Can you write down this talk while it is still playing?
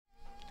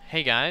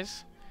Hey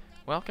guys,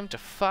 welcome to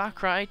Far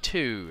Cry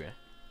 2.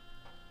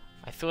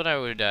 I thought I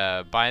would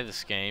buy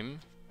this game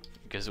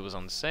because it was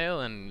on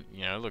sale and,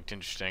 you know, looked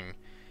interesting,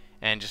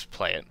 and just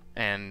play it.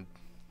 And,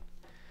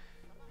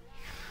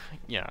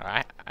 you know,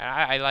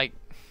 I like,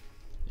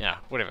 yeah,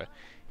 whatever.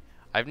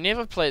 I've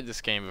never played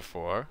this game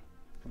before.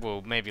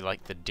 Well, maybe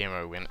like the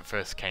demo when it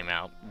first came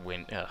out,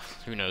 when,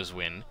 who knows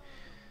when.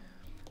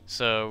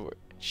 So,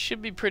 it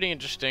should be pretty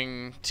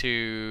interesting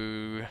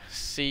to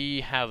see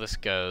how this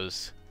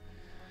goes.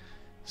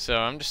 So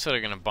I'm just sort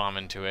of gonna bomb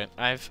into it.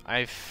 I've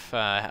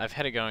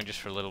had it going just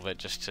for a little bit,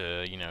 just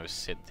to, you know,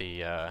 set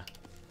the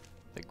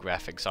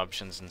graphics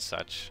options and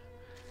such.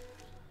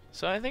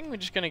 So I think we're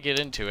just gonna get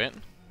into it.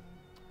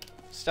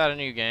 Start a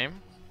new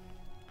game.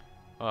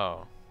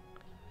 Oh,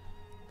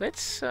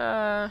 let's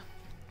what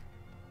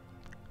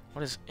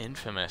is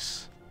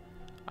infamous?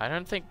 I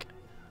don't think.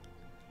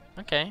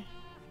 Okay,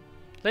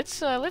 let's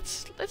do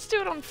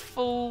it on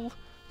full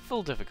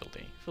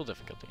difficulty. Full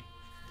difficulty.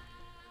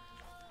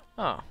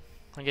 Oh.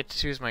 I get to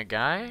choose my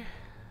guy?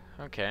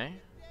 Okay.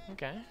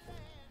 Okay.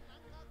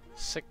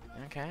 Sick.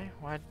 Okay.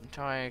 Why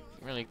do I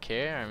really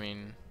care? I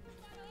mean...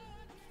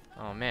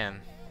 Oh,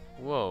 man.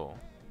 Whoa.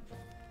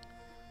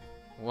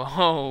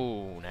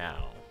 Whoa,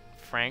 now.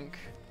 Frank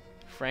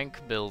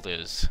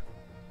Bilders.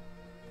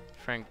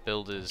 Frank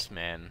Bilders,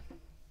 man.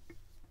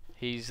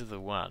 He's the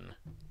one.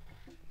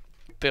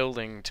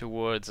 Building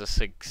towards a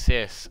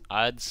success,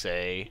 I'd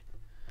say.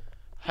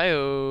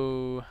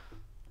 Hi-oh.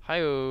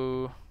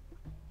 Hi-oh.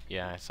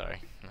 Yeah,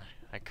 sorry.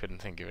 I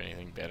couldn't think of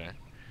anything better.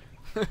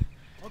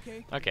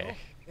 Okay. Okay.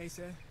 Hey,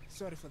 sir.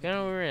 Sorry for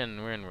Yeah, we're in.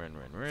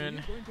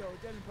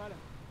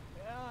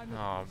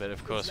 Oh, but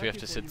of course we have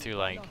to sit through,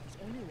 like,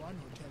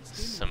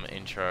 some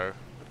intro.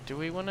 Do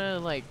we want to,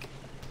 like,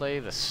 play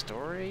the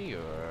story,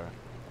 or...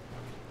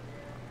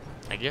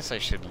 I guess I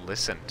should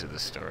listen to the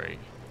story,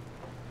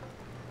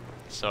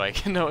 so I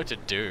can know what to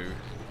do.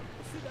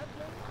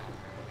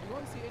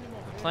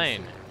 The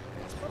plane.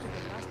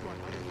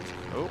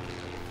 Oh.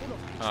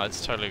 Oh,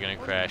 it's totally gonna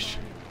crash.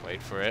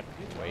 Wait for it.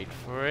 Wait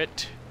for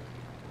it.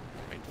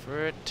 Wait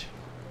for it.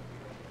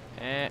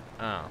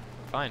 Oh,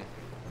 fine.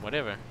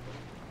 Whatever.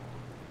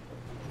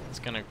 It's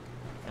gonna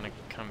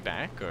come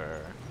back,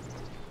 or...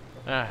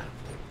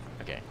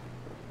 okay.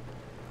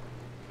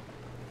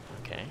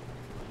 Okay.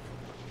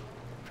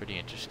 Pretty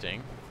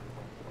interesting.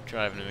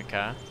 Driving in the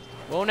car.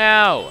 Whoa,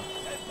 now!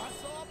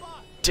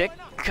 Dick!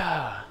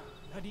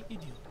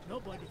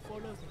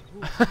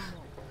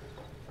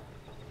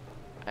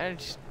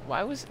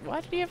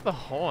 Why did he have the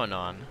horn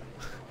on?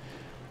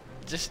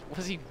 Just,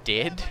 was he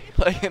dead?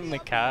 Like, in the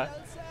car?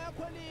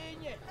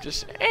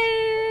 Just,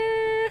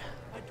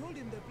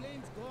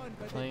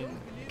 plane,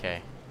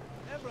 okay.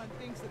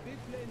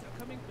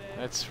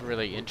 That's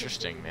really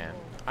interesting, man.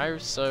 I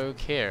so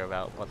care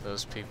about what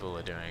those people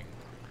are doing.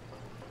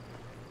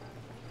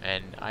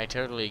 And I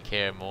totally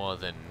care more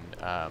than,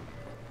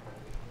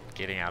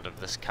 getting out of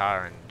this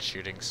car and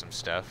shooting some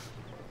stuff.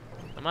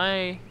 Am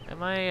I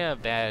a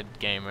bad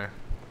gamer?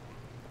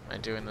 Am I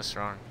doing this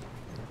wrong?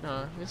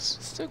 No, it's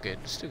still good.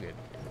 It's still good.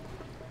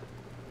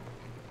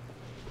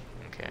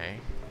 Okay.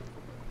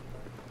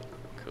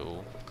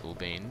 Cool. Cool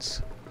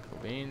beans. Cool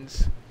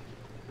beans.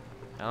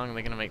 How long are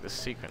they gonna make this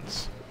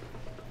sequence?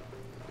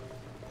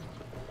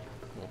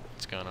 Oh,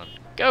 what's going on?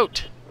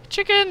 Goat!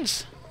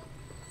 Chickens!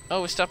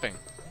 Oh, we're stopping.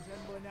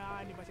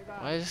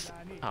 Why is...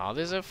 Oh,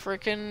 there's a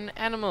frickin'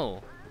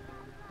 animal.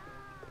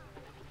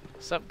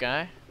 What's up,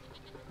 guy?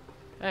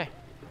 Hey.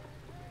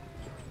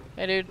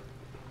 Hey, dude.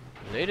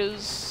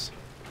 Laters.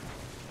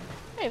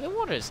 Hey, the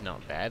water's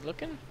not bad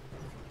looking.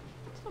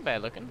 It's not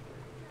bad looking.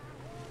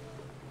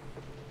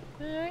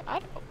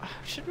 I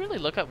should really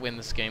look up when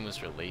this game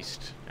was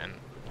released and,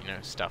 you know,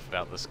 stuff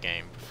about this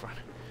game before.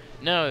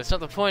 No, that's not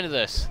the point of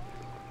this.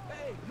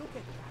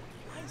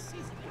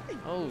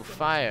 Oh,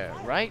 fire,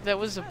 right? That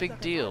was a big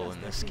deal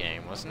in this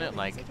game, wasn't it?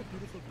 Like,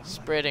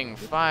 spreading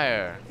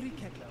fire.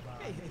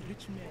 I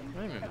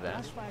remember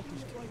that.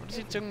 What is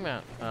he talking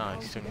about? Oh,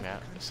 he's talking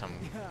about some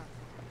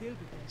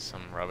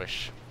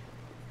rubbish.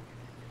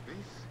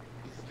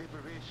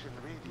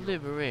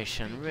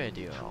 Liberation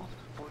Radio.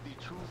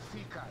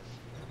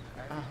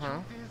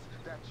 Uh-huh.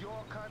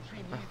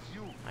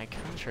 My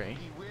country?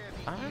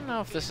 I don't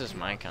know if this is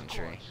my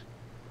country.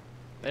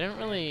 They don't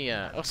really,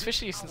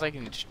 especially since I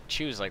can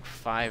choose like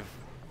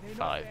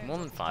more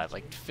than five,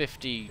 like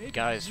 50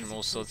 guys from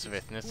all sorts of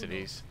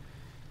ethnicities.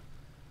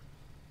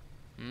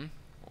 Hmm?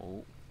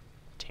 Oh,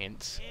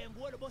 tense.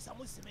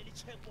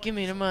 Give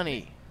me the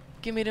money!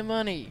 Give me the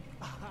money!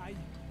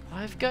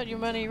 I've got your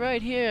money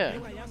right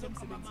here!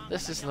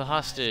 This is the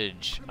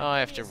hostage. Oh, I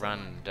have to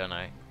run, don't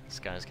I? This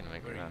guy's gonna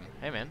make me run.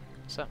 Hey man,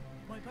 what's up?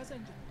 We're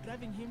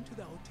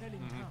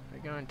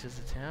going to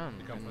the town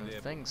and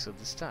the things with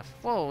the stuff.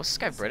 Whoa, is this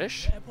guy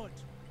British?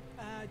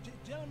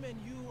 Gentlemen,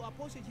 you are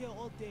posted here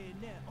all day.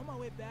 On my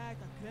way back,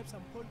 I grabbed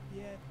some cold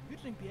beer. You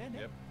drink beer, ne?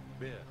 Yep,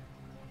 beer.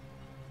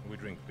 We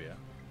drink beer.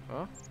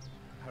 Oh?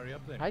 Hurry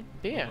up then.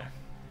 Beer.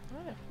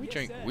 Oh, we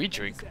drink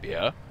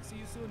beer. See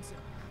you soon, sir.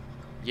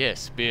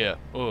 Yes, beer.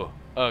 Oh,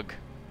 ugh.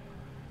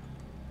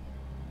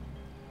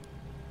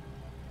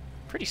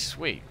 pretty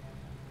sweet.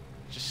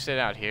 Just sit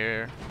out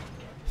here,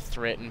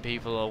 threaten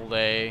people all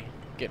day,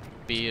 get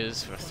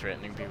beers for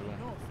threatening people.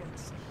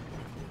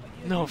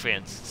 No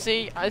offense.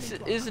 See, this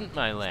isn't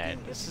my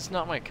land. This is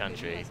not my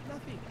country.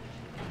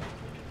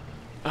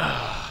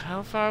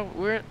 How far?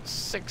 We're at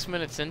 6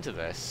 minutes into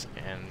this,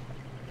 and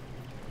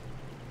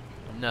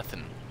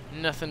nothing.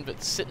 Nothing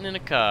but sitting in a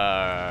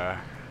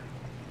car.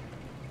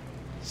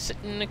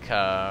 Sitting in a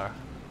car.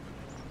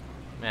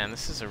 Man,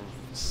 this is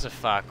a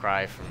far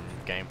cry from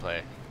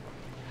gameplay.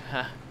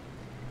 Huh.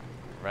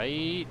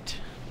 Right.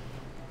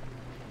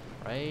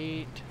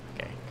 Right.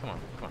 Okay, come on,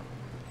 come on.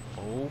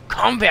 Oh,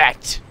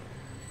 combat!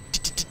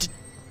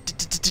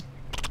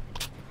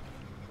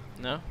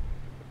 No?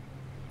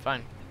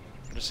 Fine.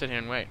 I'll just sit here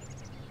and wait.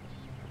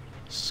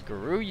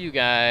 Screw you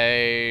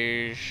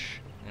guys.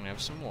 I'm gonna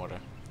have some water.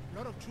 A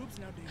lot of troops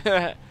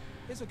nowadays.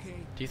 It's okay.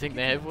 Do you think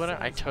they have water?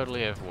 I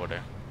totally have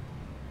water.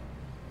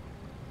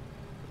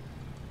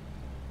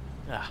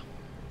 Ah.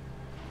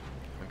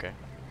 Okay.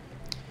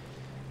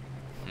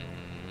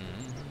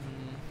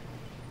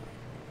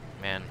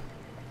 Man.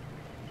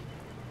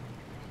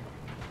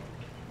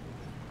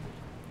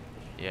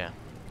 Yeah.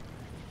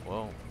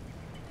 Whoa.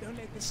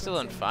 It's still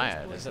on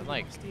fire. Is it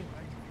like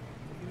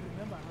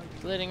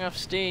letting off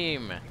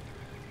steam?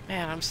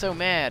 Man, I'm so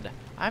mad.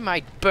 I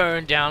might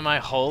burn down my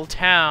whole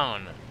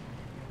town.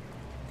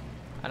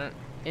 I don't.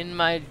 In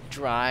my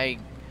dry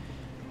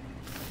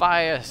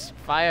fire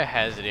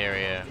hazard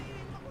area.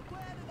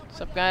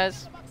 What's up,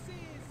 guys?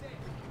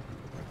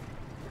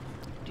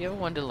 Do you ever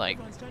wonder, like?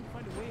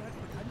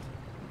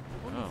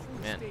 Oh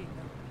man.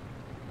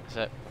 Is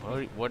that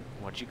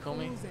what'd you call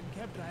me?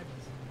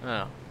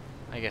 Oh,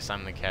 I guess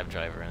I'm the cab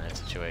driver in that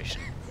situation.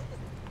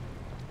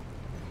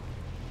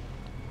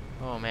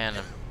 Oh man,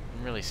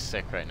 I'm really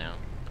sick right now.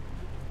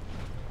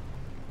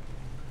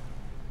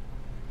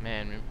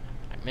 Man,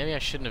 maybe I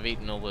shouldn't have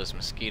eaten all those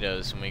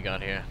mosquitoes when we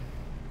got here.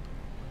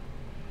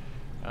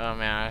 Oh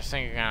man, I was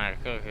thinking kind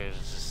of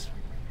cookies,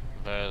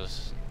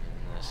 birds,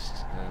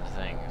 and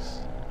things.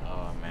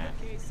 Oh man.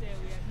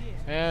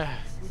 Yeah,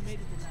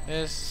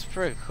 it's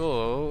pretty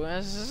cool.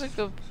 This is a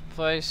good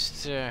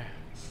place to.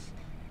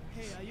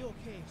 Hey, are you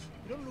okay?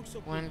 You don't look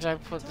so When did I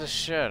put this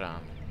shirt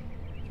on?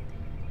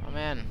 Oh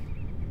man,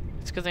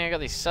 it's a good thing I got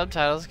these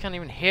subtitles. I can't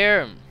even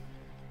hear them.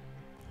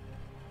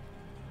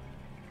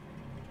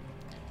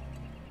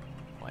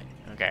 What?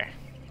 Okay,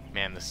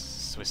 man,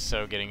 this was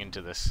so getting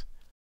into this.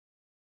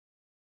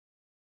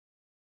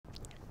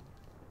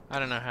 I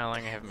don't know how long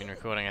I haven't been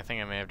recording. I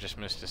think I may have just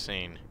missed a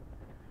scene.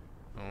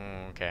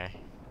 Okay.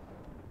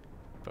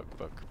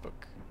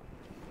 Book.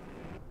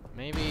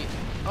 Maybe.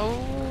 Oh,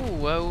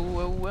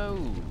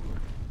 whoa.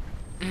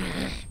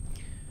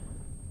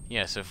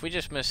 Yeah. So if we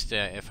just missed,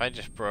 if I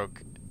just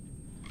broke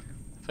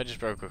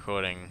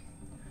recording,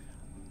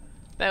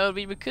 that would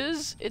be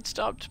because it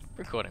stopped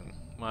recording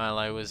while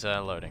I was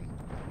loading.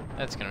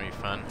 That's gonna be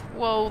fun.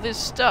 Whoa, there's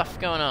stuff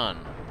going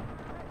on.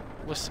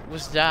 Was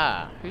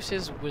da? Who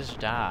says was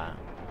da?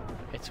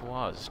 It's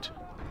wasd.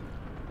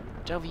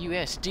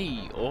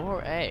 WSD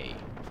or A.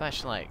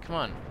 Flashlight, come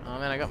on. Oh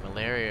man, I got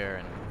malaria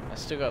and I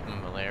still got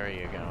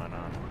malaria going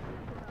on.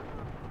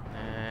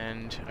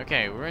 And,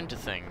 okay, we're into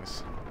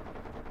things.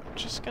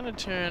 Just gonna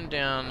turn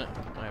down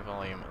my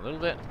volume a little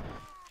bit.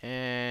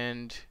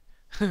 And,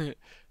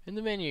 in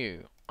the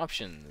menu,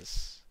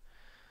 options.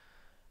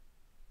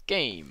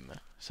 Game.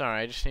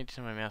 Sorry, I just need to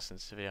turn my mouse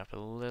sensitivity up a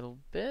little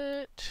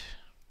bit.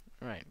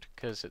 Right,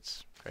 because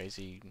it's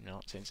crazy,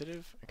 not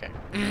sensitive. Okay.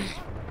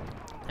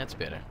 That's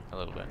better, a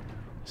little bit.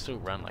 Still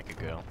run like a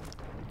girl.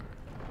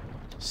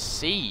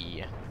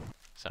 C.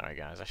 Sorry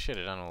guys, I should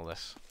have done all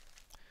this.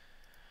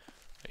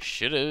 I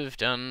should have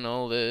done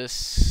all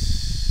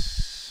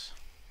this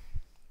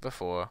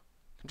before.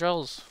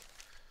 Controls.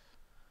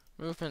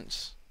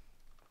 Movements.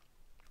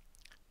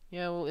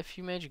 Yeah, well, if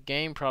you made your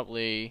game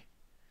properly...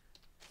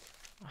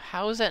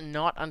 How is that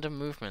not under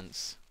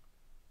movements?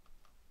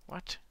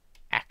 What?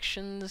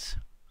 Actions?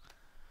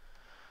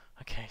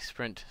 Okay,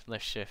 sprint,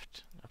 left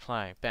shift,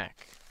 apply,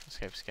 back,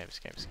 escape,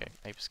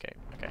 ape escape,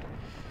 okay.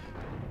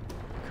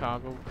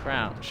 Toggle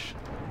crouch.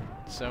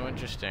 So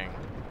interesting.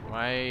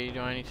 Why do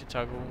I need to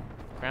toggle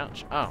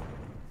crouch? Oh.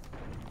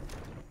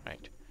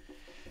 Right.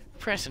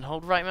 Press and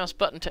hold right mouse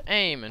button to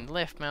aim and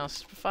left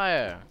mouse for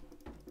fire.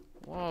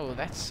 Whoa,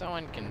 that's so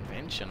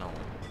unconventional.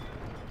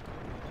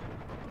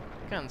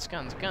 Guns.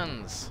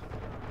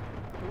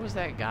 Who was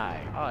that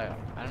guy? Oh,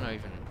 I don't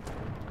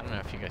know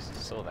if you guys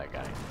saw that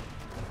guy.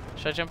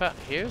 Should I jump out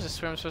here? Is this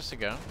where I'm supposed to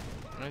go?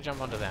 I'm gonna jump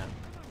onto that.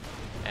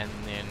 And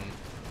then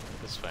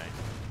this way.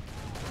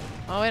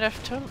 Oh wait, I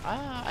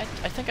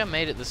think I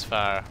made it this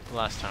far the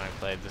last time I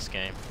played this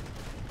game.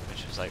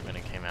 Which was like when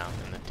it came out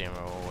in the demo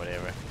or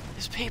whatever.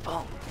 There's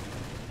people!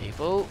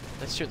 People!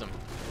 Let's shoot them.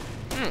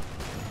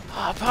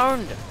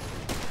 Harpooned!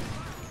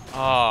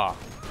 Oh.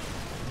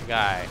 The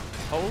guy.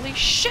 Holy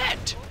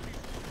shit!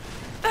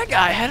 That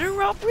guy had a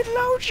rocket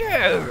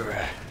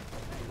launcher!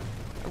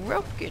 A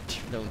rocket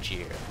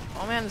launcher.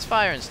 Oh man, there's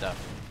fire and stuff.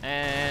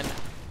 And...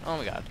 oh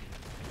my god.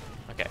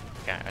 Okay,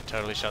 I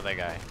totally shot that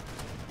guy.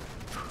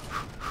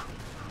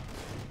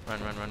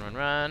 Run, run, run, run,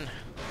 run.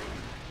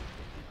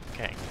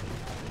 Okay.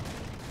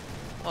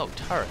 Oh,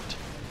 turret.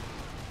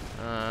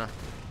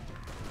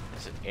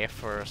 Is it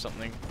F or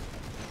something?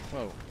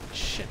 Whoa.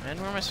 Shit, man,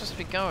 where am I supposed to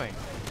be going?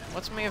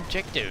 What's my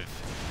objective?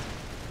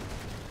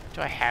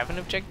 Do I have an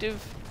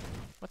objective?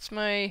 What's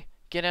my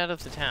get out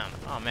of the town?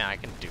 Oh man, I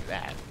can do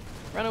that.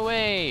 Run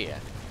away!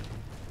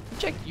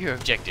 Your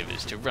objective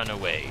is to run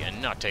away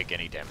and not take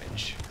any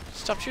damage.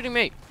 Stop shooting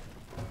me!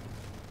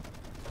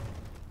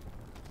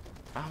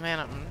 Oh man,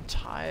 I'm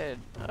tired.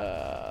 Get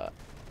out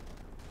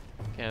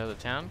of the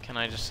town? Can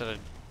I just sort of...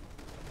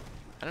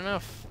 I don't know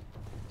if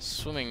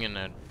swimming in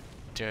a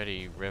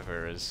dirty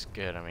river is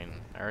good. I mean,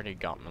 I already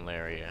got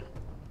malaria.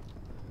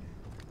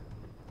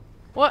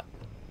 What?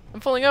 I'm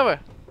falling over!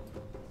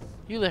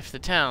 You left the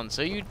town,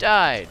 so you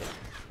died!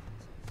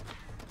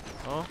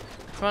 Oh,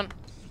 come on.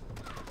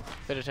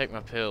 Better take my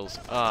pills.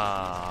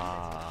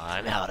 Ah,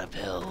 I'm out of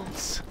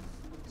pills.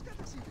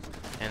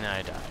 And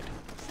I died.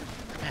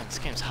 Man, this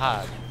game's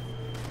hard.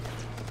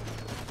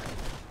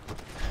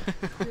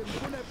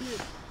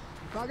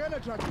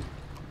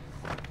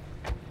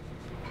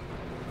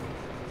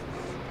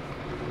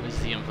 Is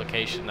the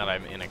implication that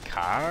I'm in a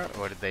car,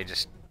 or did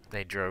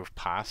they drove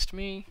past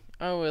me?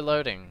 Oh, we're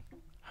loading.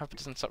 Hope it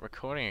doesn't stop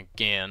recording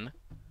again.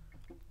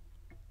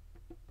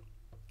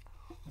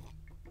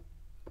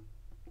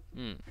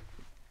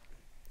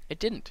 It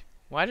didn't.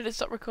 Why did it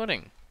stop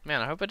recording?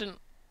 Man, I hope I didn't...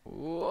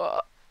 Whoa.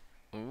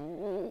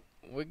 Ooh,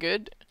 we're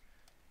good.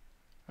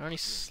 We're only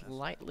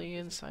slightly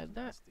inside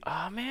that.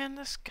 Ah, man,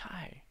 this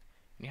guy.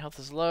 Your health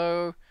is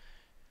low.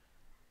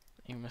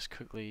 You must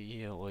quickly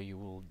heal or you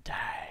will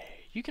die.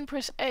 You can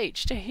press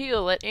H to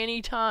heal at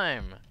any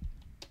time.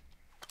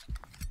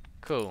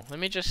 Cool. Let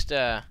me just,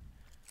 I'm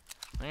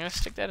gonna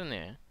stick that in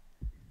there.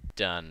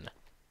 Done.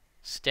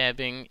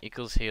 Stabbing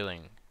equals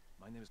healing.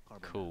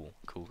 Cool.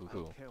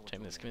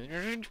 Take this.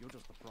 You're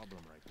just a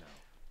problem right now.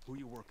 Who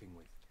you working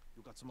with?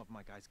 You got some of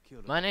my guys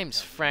killed. My name's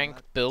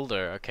Frank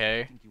Bilders,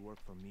 okay? I think you work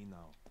for me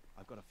now.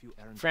 I've got a few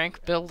errands.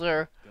 Frank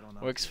Bilders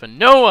works for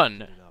no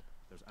one!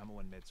 There's ammo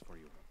and meds for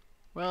you.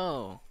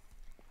 Well,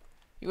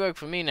 you work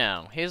for me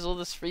now. Here's all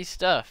this free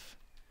stuff.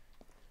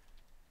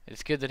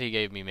 It's good that he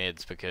gave me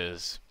meds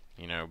because,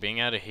 you know, being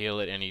able to heal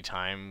at any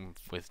time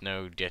with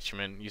no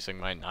detriment using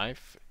my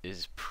knife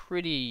is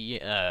pretty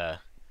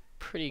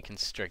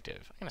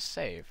constrictive. I'm gonna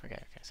save.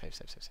 Okay, save.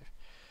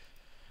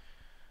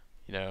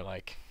 You know,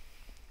 like...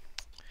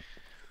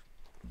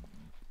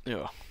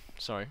 Oh,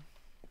 sorry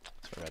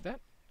about that.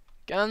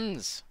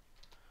 Guns!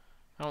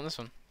 I want this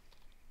one.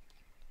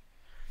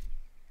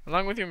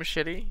 Along with your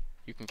machete,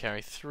 you can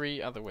carry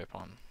 3 other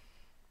weapons.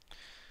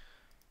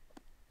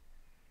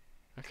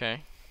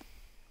 Okay.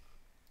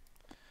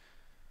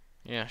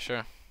 Yeah,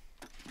 sure.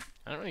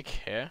 I don't really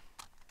care.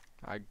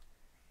 I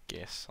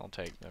guess I'll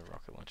take the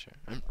rocket launcher.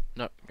 I'm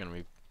not gonna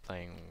be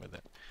playing with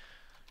it.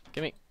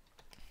 Gimme.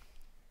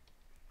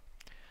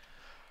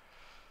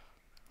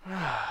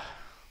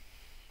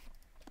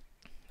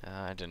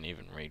 I didn't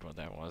even read what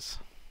that was.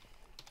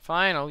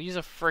 Fine, I'll use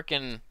a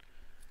frickin'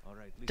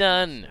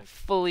 done,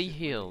 fully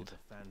healed.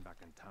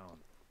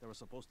 There was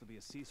supposed to be a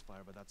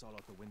ceasefire, but that's all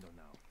out the window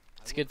now.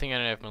 It's a good thing I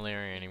don't have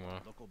malaria anymore.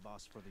 Local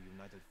boss for the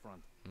United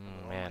Front.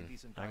 Man,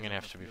 I'm gonna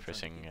have to be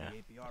pressing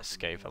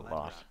escape a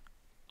lot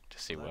to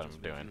see what I'm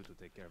doing.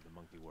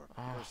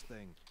 Oh,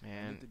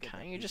 man,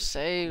 can't you just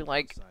say,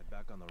 like,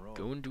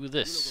 go and do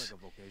this?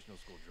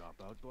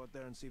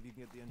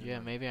 Yeah,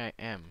 maybe I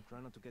am. Try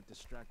not to get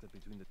distracted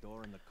between the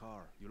door and the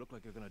car. You look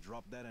like you're gonna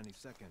drop dead any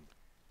second.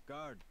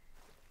 Guard.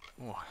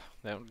 Oh,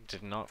 that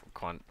did not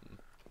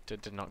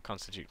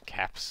constitute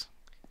caps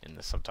in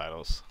the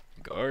subtitles.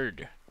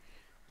 Guard.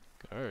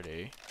 Guard,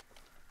 eh?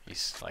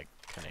 He's like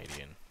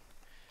Canadian.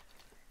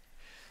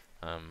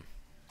 I'm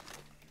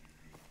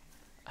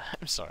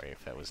sorry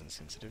if that was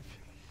insensitive.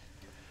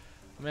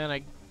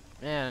 Man,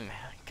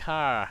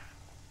 car.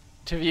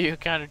 To view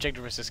kind of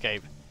objective risk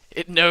escape.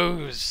 It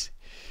knows.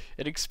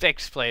 It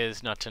expects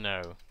players not to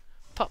know.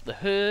 Pop the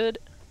hood.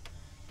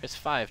 Press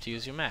 5 to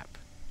use your map.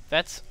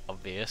 That's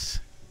obvious.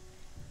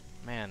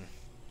 Man,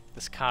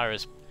 this car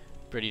is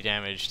pretty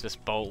damaged. This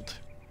bolt.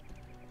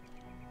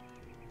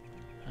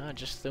 Ah,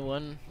 just the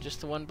one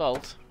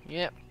bolt.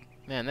 Yep.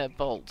 Man, that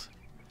bolt.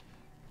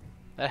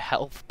 That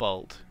health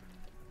bolt.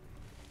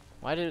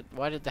 Why did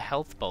the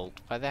health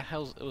bolt? By that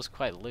health, it was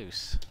quite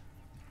loose.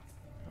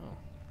 Oh.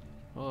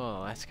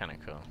 Oh, that's kind of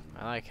cool.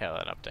 I like how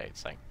that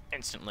updates, like,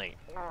 instantly.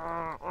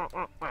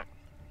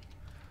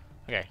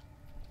 Okay.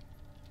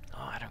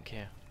 Oh, I don't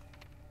care.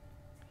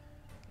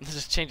 Let's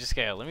just change the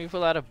scale. Let me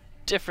pull out a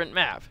different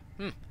map.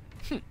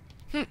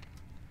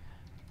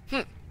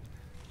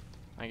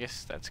 I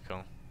guess that's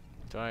cool.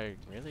 Do I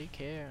really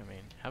care? I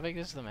mean, how big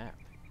is the map?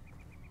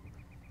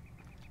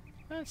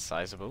 That's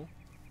sizable.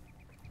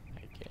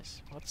 I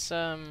guess. What's,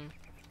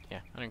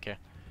 yeah, I don't care.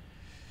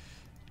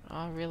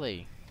 Oh,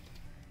 really?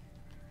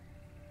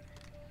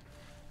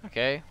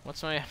 Okay,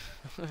 what's my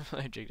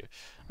my objective?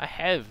 I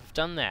have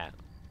done that.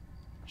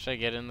 Should I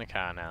get in the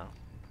car now?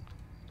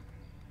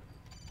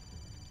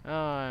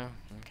 Oh,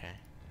 okay.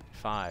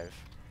 5.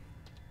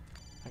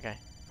 Okay.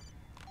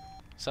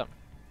 Sup?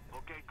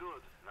 Okay,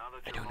 good. Now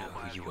that I don't know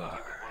who you are.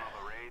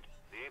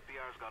 The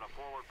APR's got a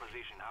forward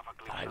position half a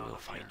click I south will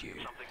of find here. you.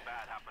 If something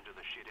bad happened to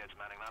the shitheads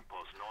manning that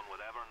post, no one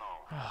would ever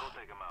know. Go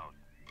take him out.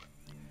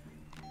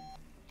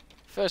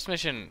 First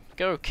mission,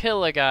 go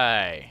kill a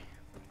guy.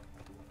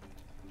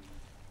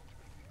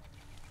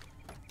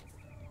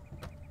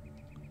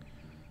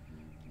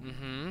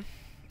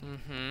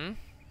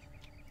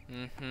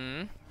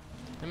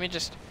 Let me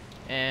just,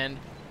 and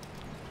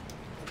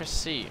press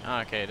C. Oh,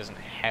 okay, it doesn't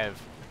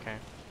have, okay.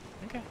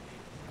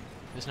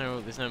 There's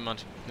no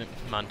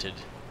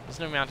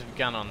mounted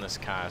gun on this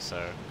car,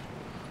 so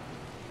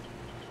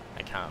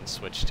I can't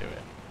switch to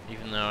it.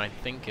 Even though I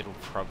think it'll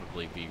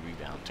probably be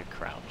rebound to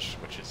crouch,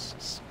 which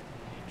is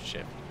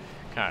shift,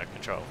 car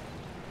control.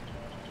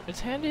 It's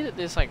handy that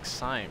there's like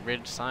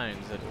red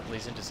signs at all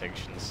these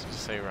intersections to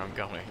say where I'm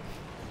going.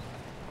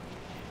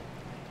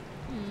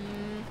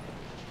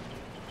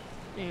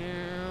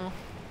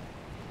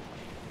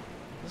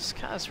 This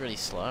car's really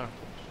slow.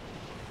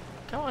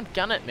 Come on,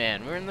 gun it,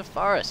 man. We're in the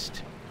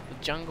forest, the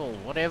jungle,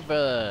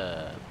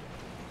 whatever.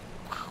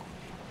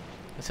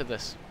 Let's hit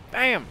this.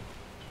 Bam!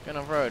 Gun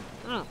off road.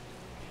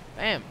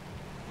 Bam!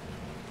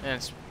 And I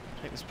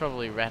think it's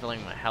probably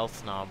rattling my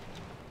health knob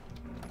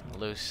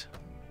loose.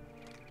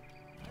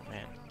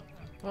 Man.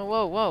 Whoa,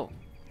 whoa, whoa!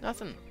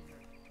 Nothing.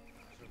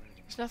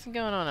 There's nothing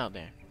going on out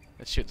there.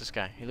 Let's shoot this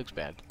guy. He looks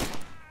bad.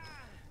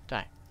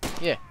 Die.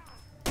 Yeah.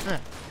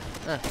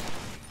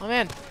 Oh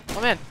man!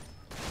 Oh man!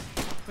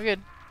 We're good.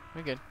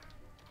 We're good.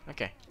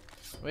 Okay.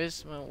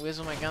 Where's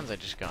all my guns I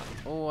just got?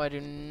 Oh, I do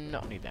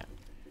not need that.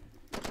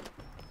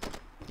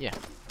 Yeah.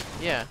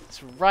 Yeah,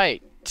 that's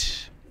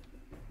right.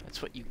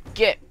 That's what you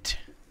get.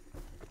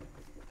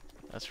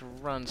 Let's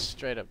run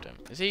straight up to him.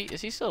 Is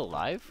he still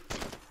alive?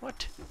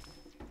 What?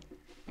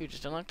 You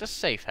just unlocked a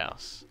safe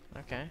house.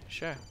 Okay,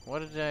 sure. What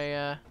did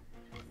I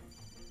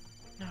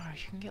No,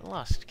 you can get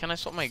lost. Can I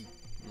swap my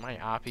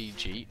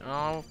RPG?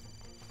 Oh,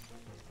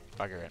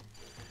 bugger it.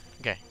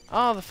 Okay.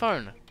 Oh, the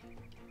phone.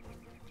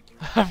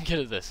 I'm good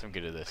at this. I'm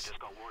good at I this. just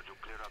got word you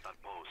cleared out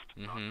that post.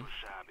 Not too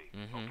shabby.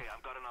 Okay,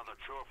 I've got another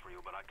chore for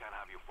you, but I can't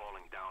have you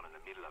falling down in the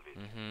middle of it.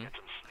 Get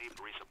some sleep,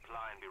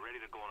 resupply, and be ready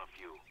to go in a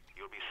few.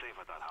 You'll be safe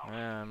at that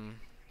house.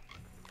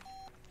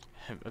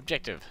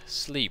 Objective.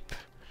 Sleep.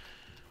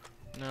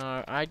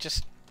 No, I'm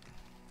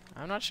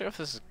not sure if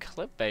this is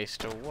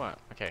clip-based or what.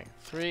 Okay,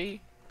 3.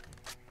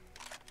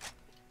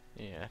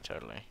 Yeah,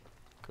 totally.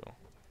 Cool.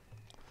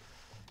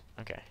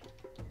 Okay.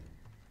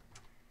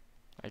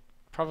 I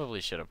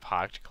probably should have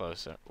parked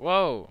closer.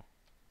 Whoa!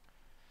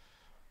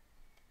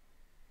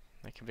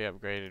 They can be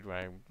upgraded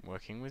by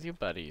working with your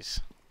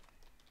buddies.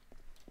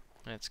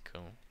 That's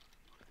cool.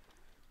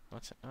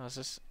 What's it? Oh,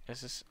 is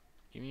this?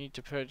 You need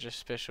to purchase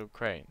special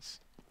crates.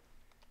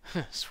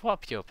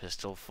 Swap your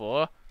pistol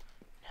for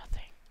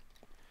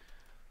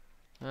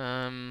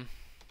nothing.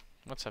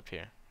 What's up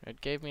here?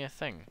 It gave me a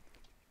thing.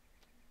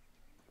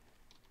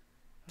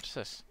 What's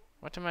this?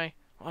 What am I?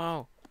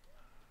 Oh,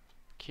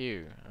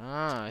 Q.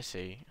 Ah, I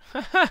see.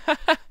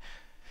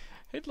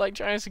 It like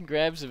tries and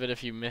grabs of it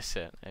if you miss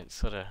it. It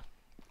sort of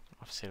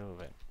offset a little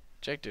bit.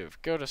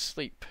 Objective: go to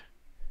sleep.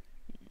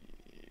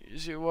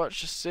 Use your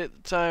watch to set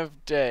the time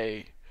of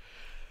day.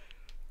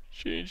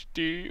 Change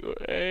D or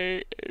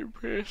A and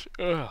press.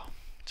 Oh,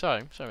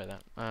 sorry about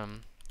that.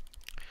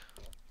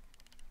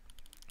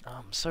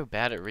 I'm so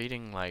bad at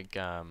reading. Like,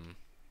 let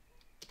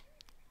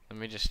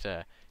me just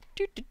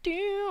He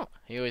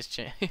always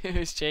he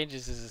always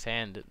changes his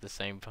hand at the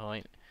same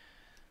point.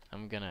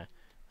 I'm gonna.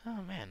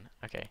 Oh man.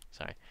 Okay,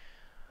 sorry.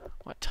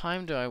 What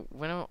time do I?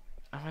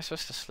 Am I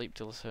supposed to sleep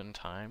till a certain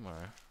time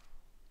or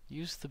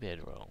use the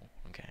bedroll?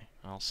 Okay,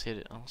 I'll set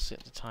it. I'll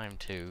set the time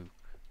to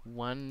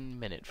 1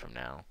 minute from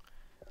now.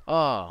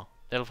 Oh,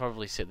 that'll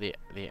probably set the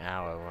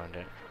hour, won't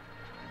it?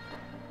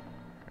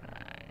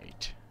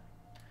 Right.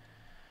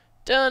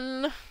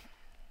 Done.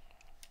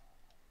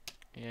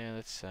 Yeah,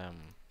 let's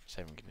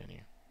save and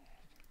continue.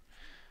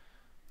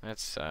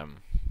 That's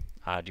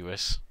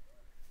arduous.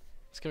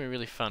 It's gonna be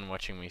really fun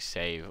watching me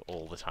save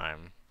all the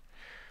time.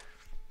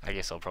 I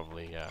guess I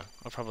probably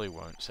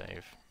won't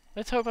save.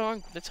 Let's hope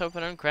I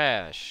don't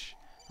crash.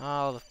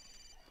 Oh,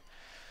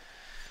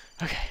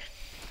 okay.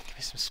 Give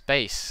me some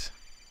space.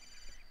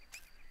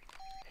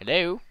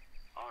 Hello.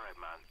 All right,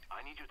 man.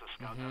 I need you to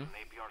scout out an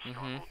APR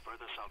stronghold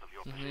further south of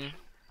your position.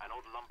 An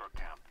old lumber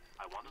camp.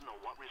 I want to know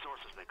what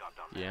resources they got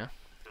down there. Yeah.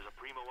 There's a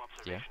primo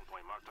observation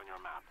point marked on your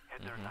map.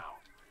 Head there now.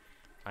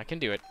 I can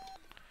do it.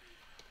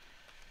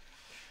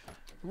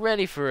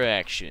 Ready for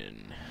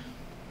action.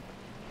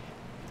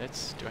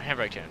 Let's do a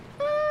handbrake turn.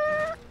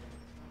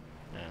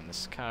 And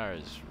this car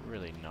is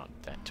really not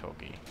that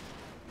talky.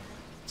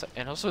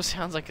 It also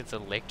sounds like it's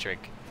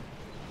electric.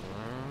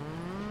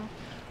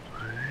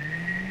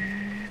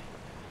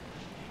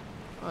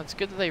 Oh, it's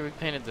good that they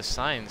repainted the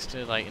signs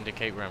to like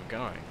indicate where I'm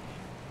going.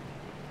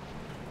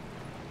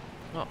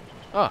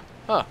 Oh.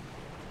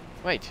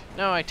 Wait,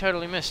 no, I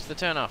totally missed the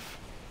turnoff.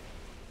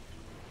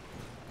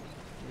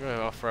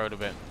 Go off-road a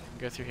bit.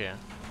 Go through here.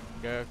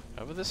 Go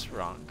over this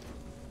rock.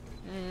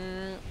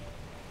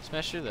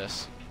 Smash through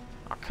this.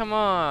 Oh, come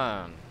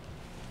on.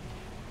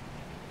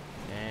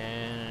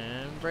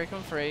 And break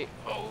them free.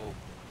 Oh.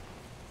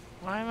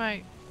 Why am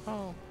I...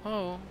 Oh.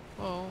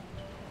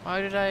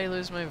 Why did I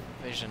lose my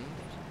vision?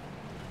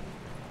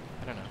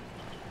 I don't know.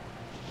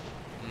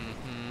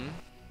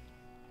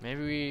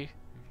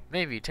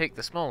 Maybe take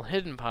the small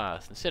hidden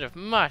path instead of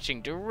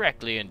marching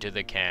directly into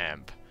the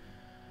camp.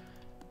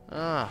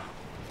 Ah.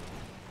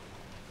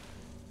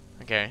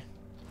 Okay.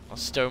 I'll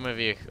stow my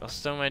vehicle. I'll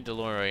stow my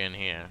DeLorean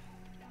here.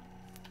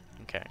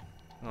 Okay.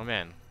 Oh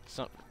man. It's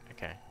not...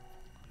 Okay.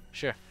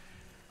 Sure.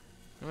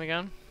 Where am I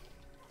going?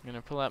 I'm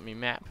gonna pull out my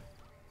map.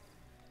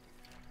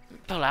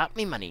 Pull out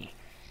me money.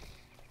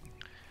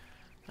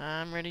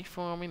 I'm ready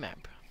for my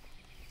map.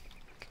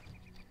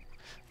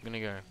 I'm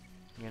gonna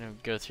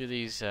go through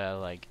these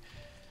like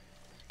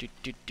these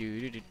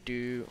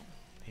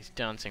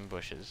dancing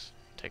bushes.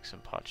 Take some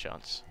pot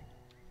shots.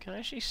 Can I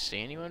actually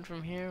see anyone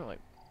from here? Like,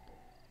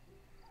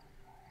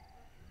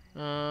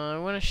 I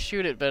want to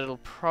shoot it, but it'll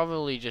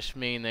probably just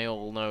mean they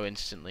all know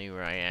instantly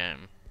where I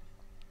am.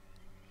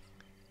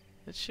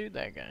 Let's shoot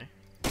that guy.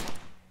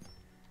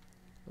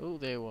 Oh,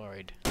 they're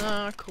worried.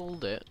 Ah, I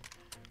called it.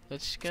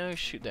 Let's go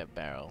shoot that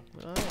barrel.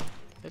 Oh,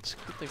 let's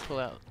quickly pull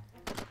out.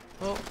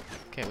 Oh,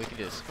 okay, we can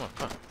do this. Come on,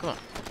 come on, come on.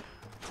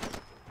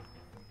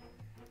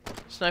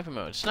 Sniper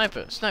mode.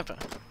 Sniper, sniper.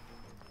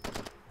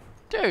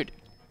 Dude,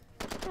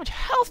 how much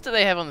health do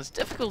they have on this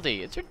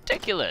difficulty? It's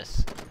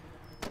ridiculous.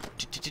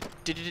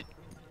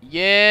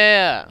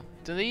 Yeah.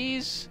 Do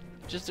these?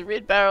 Does the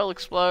red barrel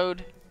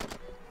explode?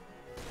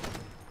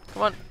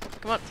 Come on,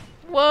 come on.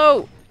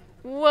 Whoa,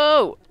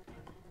 whoa.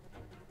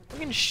 I'm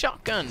getting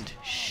shotgunned.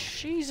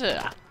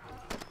 Sheezer.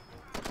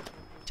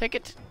 Take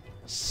it.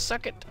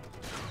 Suck it.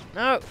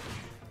 No.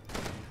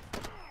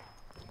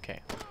 Okay.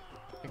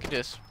 We can do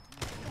this.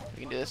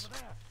 We can do this.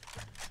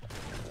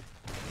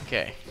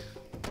 Okay.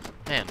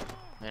 Man.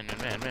 And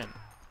I'm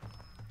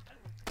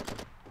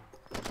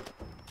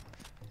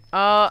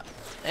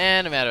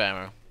out of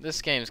ammo.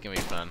 This game's gonna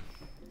be fun.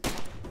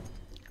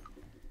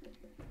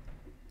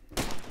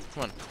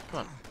 Come on, come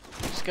on.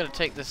 Just gotta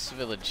take this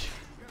village.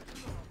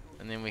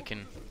 And then we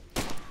can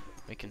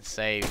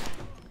save.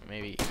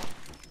 Maybe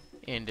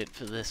end it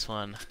for this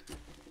one.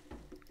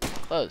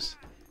 Close.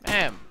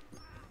 Bam!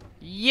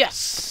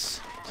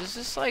 Yes! Is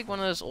this like one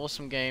of those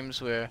awesome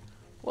games where...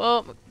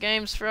 Whoa, my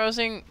game's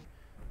frozen!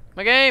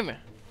 My game!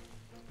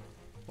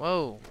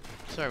 Whoa.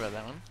 Sorry about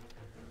that one.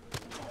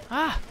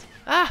 Ah!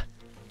 Ah!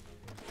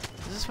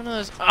 Is this one of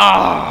those...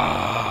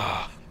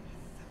 Ah!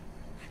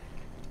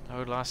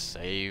 Oh, last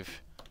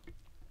save.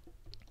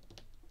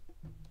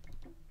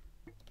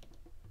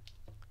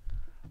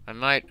 I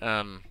might,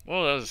 whoa,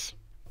 that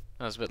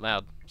was a bit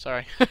loud.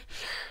 Sorry.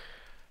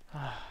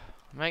 I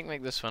might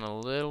make this one a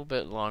little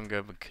bit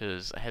longer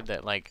because I had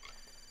that, like,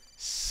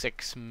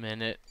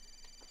 6-minute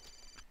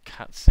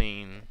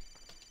cutscene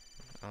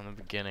on the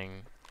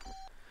beginning.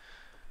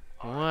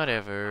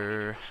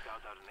 Whatever.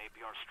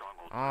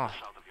 Oh,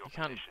 you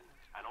can't...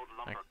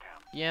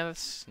 yeah,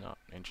 that's not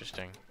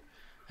interesting.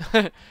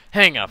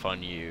 Hang up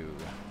on you.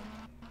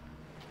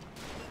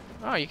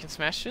 Oh, you can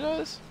smash through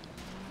those?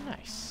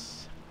 Nice.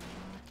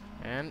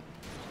 And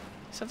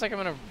it sounds like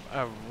I'm in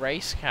a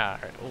race car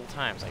at all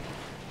times. Like,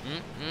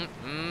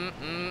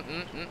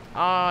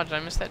 Oh, did I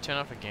miss that turn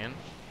off again?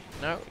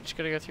 No, just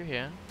gotta go through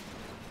here.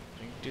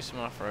 We can do some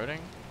off-roading.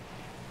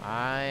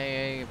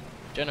 I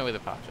don't know where the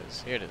path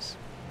is. Here it is.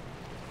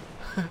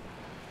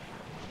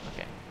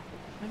 Okay.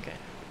 Okay.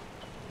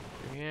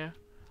 Through here.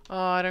 Oh,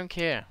 I don't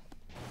care.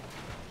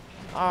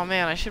 Oh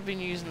man, I should have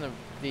been using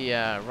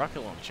the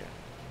rocket launcher.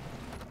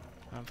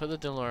 I'll put the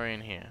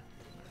DeLorean here.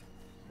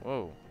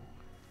 Whoa.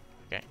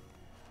 Okay.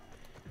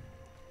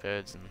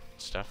 Birds and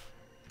stuff.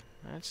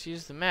 Let's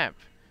use the map.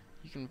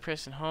 You can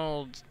press and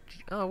hold...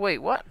 Oh, wait,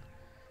 what?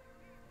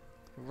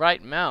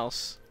 Right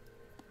mouse?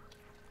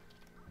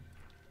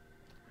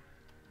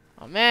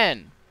 Oh,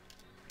 man!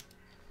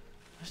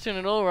 I was doing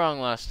it all wrong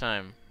last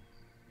time.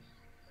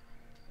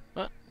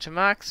 What? To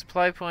mark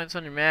supply points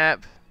on your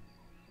map.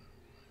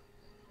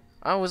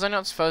 Oh, was I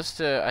not supposed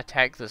to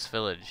attack this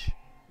village?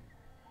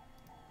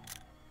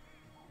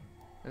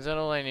 Is that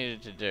all I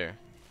needed to do?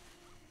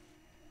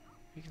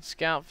 You can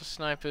scout for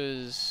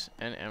snipers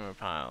and ammo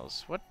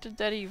piles. What did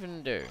that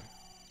even do?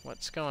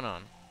 What's going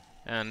on?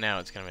 And now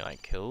it's gonna be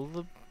like,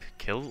 kill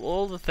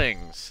all the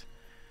things.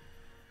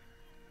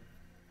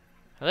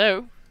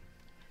 Hello?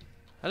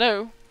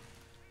 Hello?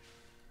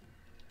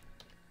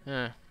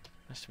 Must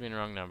have been the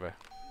wrong number.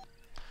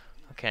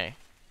 Okay.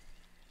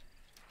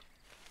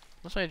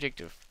 What's my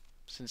objective?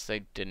 Since they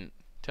didn't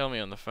tell me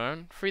on the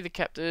phone. Free the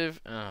captive.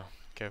 Oh,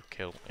 go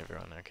kill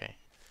everyone. Okay.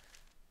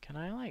 Can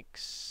I, like,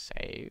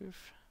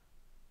 save?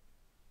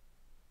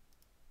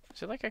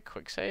 Is it like a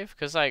quick save?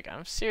 Cause like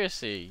I'm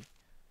seriously,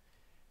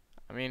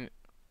 I mean,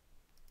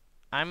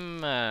 I'm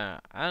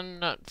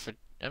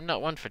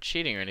not one for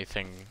cheating or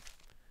anything,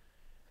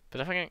 but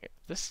if I can,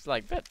 this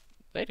like that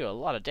they do a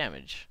lot of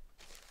damage.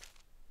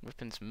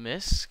 Weapons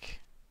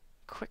misc,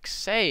 quick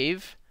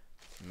save,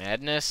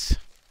 madness.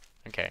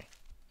 Okay.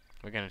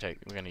 We're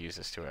gonna use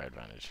this to our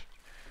advantage.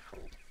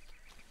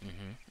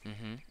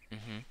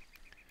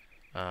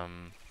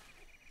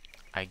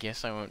 I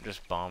guess I won't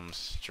just bomb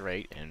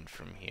straight in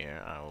from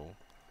here. I'll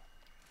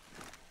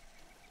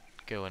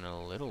go in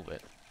a little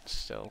bit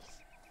stealth.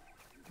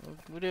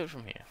 We'll do it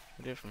from here.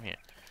 We'll do it from here.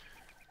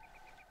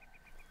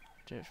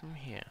 Do it from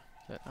here.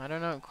 I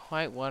don't know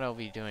quite what I'll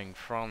be doing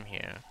from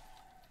here.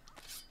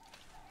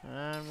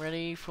 I'm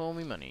ready for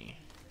me money.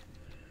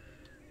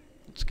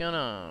 What's going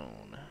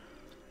on?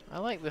 I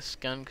like this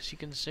gun because you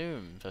can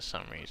zoom for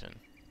some reason.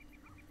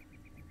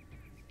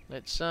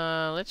 Let's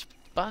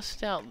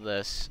bust out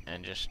this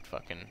and just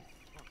fucking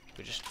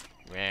just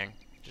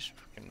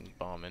fucking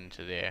bomb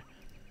into there.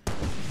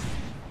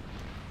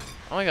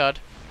 Oh my god.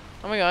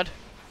 Oh my god.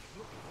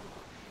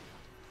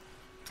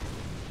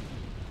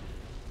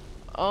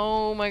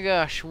 Oh my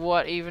gosh,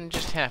 what even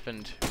just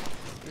happened?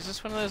 Is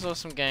this one of those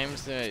awesome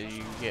games that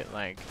you get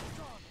like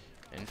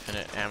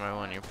infinite ammo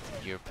on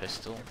your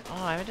pistol?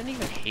 Oh, I didn't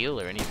even heal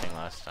or anything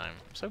last time.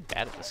 I'm so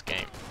bad at this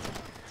game.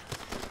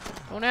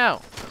 Oh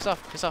no! Piss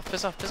off, piss off,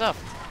 piss off, piss off!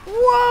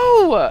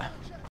 Whoa!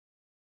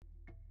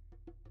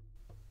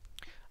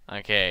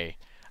 Okay,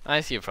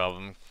 I see a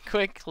problem.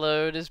 Quick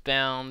load is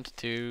bound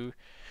to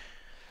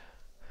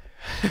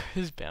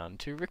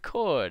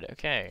record.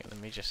 Okay, let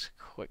me just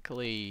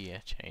quickly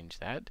change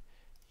that.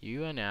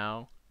 You are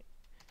now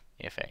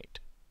F8.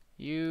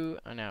 You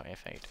are now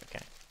F8.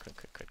 Okay,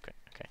 quick.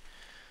 Okay.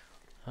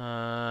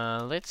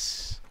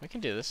 We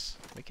can do this.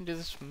 We can do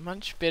this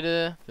much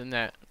better than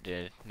that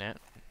did.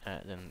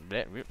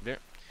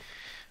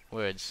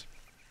 Words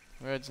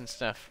and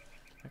stuff.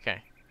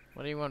 Okay,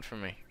 what do you want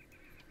from me?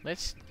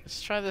 Let's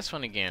try this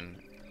one again.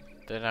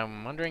 That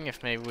I'm wondering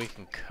if maybe we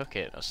can cook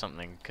it or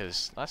something,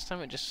 because last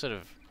time it just sort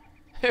of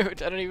I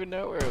don't even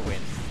know where it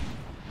went.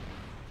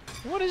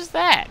 What is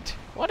that?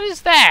 What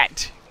is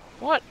that?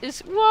 What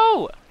is...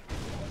 Whoa!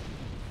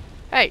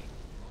 Hey!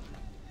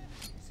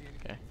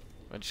 Okay,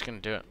 we're just gonna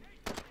do it.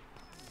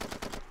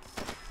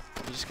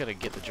 You just gotta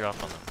get the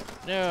drop on them.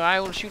 No, I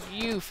will shoot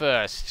you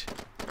first!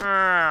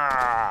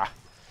 Ah!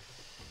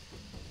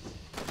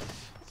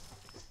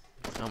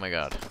 Oh my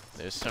god,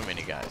 there's so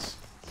many guys.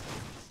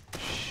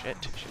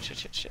 Shit.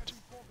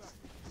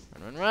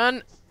 Run!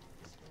 You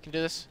can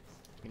do this.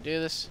 You can do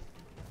this.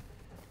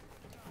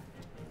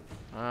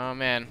 Oh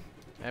man,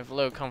 I have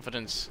low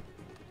confidence.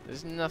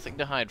 There's nothing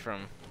to hide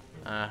from.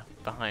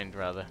 Behind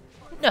rather.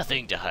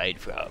 Nothing to hide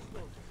from.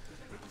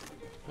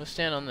 We'll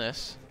stand on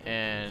this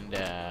and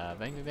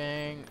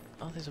bang.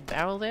 Oh, there's a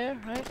barrel there,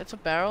 right? That's a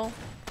barrel.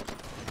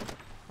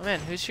 Oh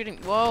man, who's shooting?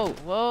 Whoa!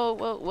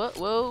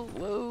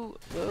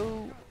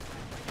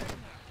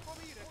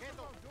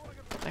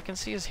 I can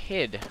see his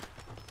head.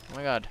 Oh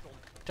my god.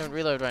 Don't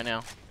reload right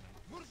now.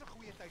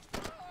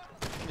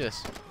 Do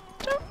this.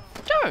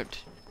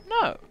 Don't!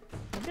 No!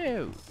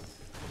 No!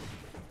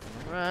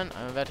 Run.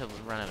 I'm about to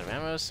run out of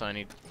ammo, so I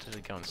need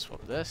to go and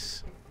swap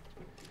this.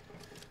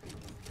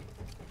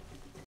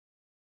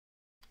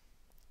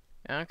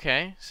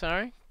 Okay,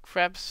 sorry.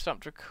 Fraps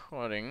stopped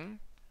recording.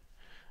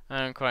 I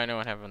don't quite know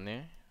what happened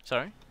there.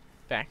 Sorry.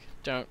 Back.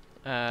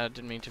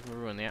 Didn't mean to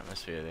ruin the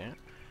atmosphere there.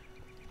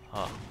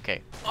 Oh,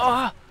 okay.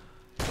 Oh!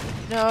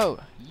 No!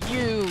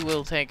 You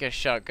will take a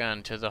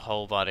shotgun to the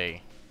whole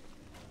body.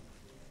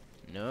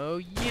 No,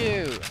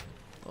 you!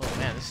 Oh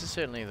man, this is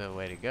certainly the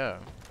way to go.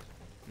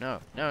 No.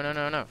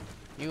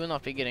 You will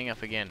not be getting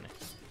up again.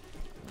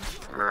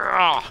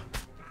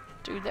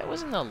 Dude, that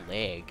wasn't a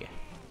leg.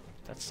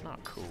 That's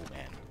not cool,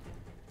 man.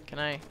 Can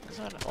I...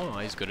 Oh,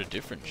 he's got a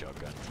different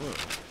shotgun. Whoa.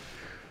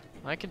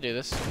 I can do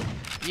this.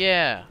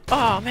 Yeah!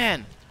 Oh,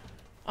 man!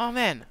 Oh,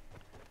 man!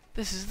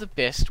 This is the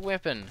best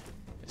weapon.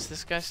 Is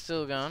this guy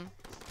still gone?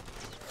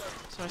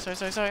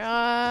 Sorry.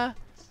 I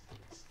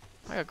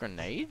got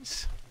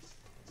grenades.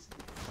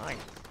 I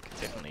could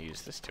definitely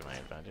use this to my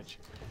advantage.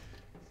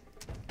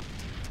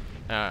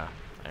 I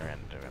ran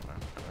into it.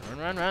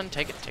 Run.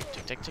 Take it. Take.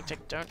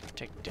 Don't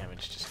take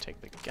damage. Just take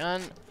the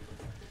gun.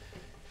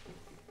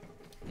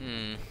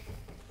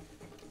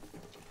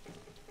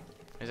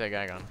 Where's that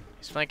guy gone?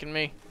 He's flanking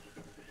me.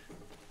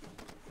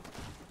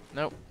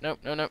 No. Oh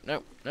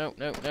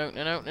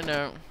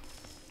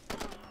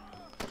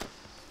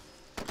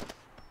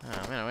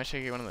man, I wish I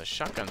could get one of those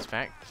shotguns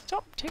back.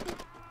 Stop taking...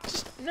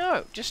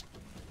 Just...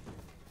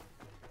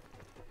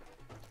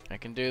 I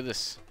can do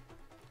this.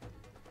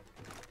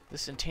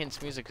 This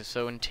intense music is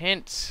so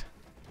intense.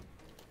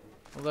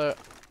 Although, it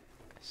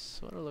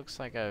sort of looks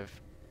like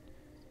I've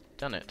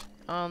done it.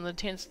 Oh, and the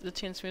tense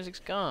music's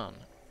gone.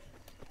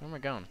 Where am I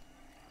going?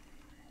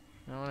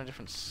 I want a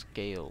different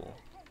scale.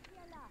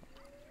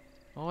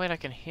 Oh wait, I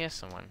can hear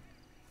someone.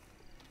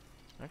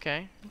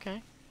 Okay.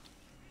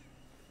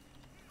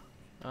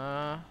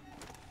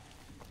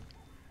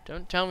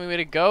 Don't tell me where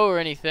to go or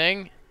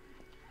anything.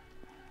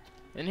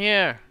 In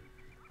here.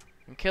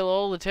 And kill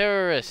all the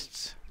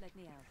terrorists.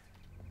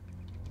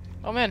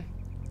 Oh man.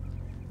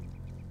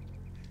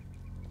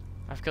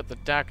 I've got the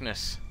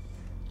darkness.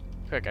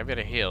 Quick, I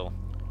better heal.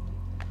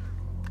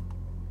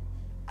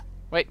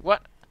 Wait,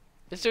 what?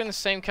 It's doing the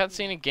same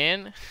cutscene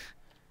again?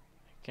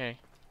 Okay.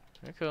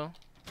 Very cool.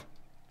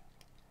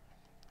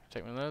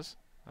 Take one of those?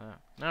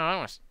 No, I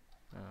want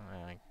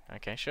to...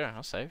 okay, sure,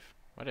 I'll save.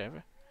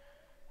 Whatever.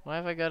 Why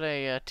have I got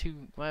a,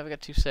 why have I got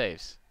 2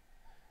 saves?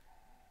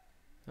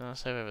 No, I'll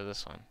save over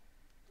this one.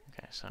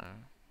 Okay, so...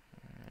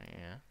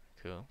 yeah,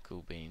 cool.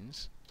 Cool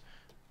beans.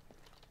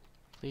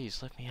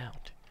 Please, let me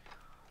out.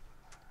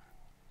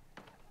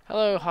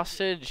 Hello,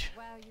 hostage.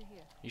 Why are you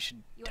here? You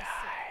should You die. are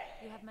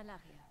sick. You have malaria.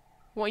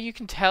 What, you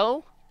can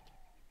tell?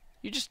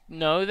 You just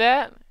know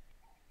that?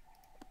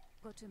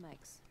 Go to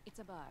Mike's. It's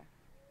a bar.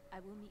 I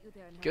will meet you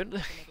there and Good. help you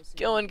with the medicine.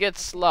 Go and get Okay?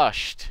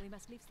 sloshed. We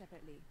must leave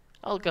separately.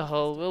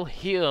 Alcohol will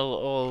heal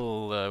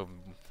all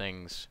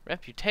things.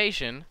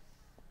 Reputation?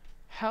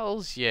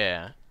 Hells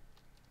yeah.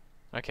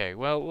 Okay,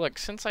 well, look,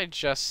 since I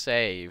just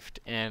saved,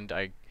 and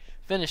I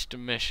finished a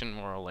mission,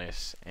 more or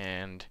less,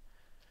 and,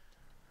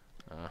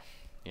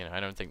 you know, I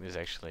don't think there's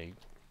actually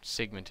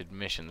segmented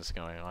missions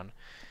going on.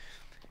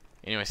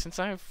 Anyway, since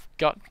I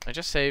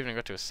just saved and I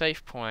got to a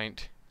safe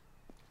point,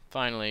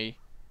 finally,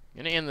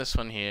 I'm gonna end this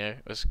one here.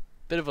 It was a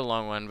bit of a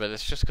long one, but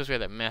it's just because we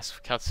had that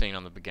massive cutscene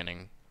on the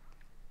beginning.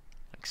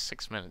 Like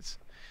 6 minutes.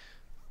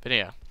 But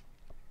yeah.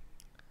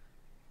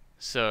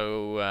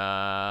 So,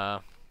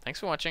 thanks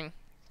for watching.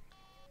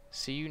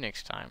 See you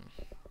next time.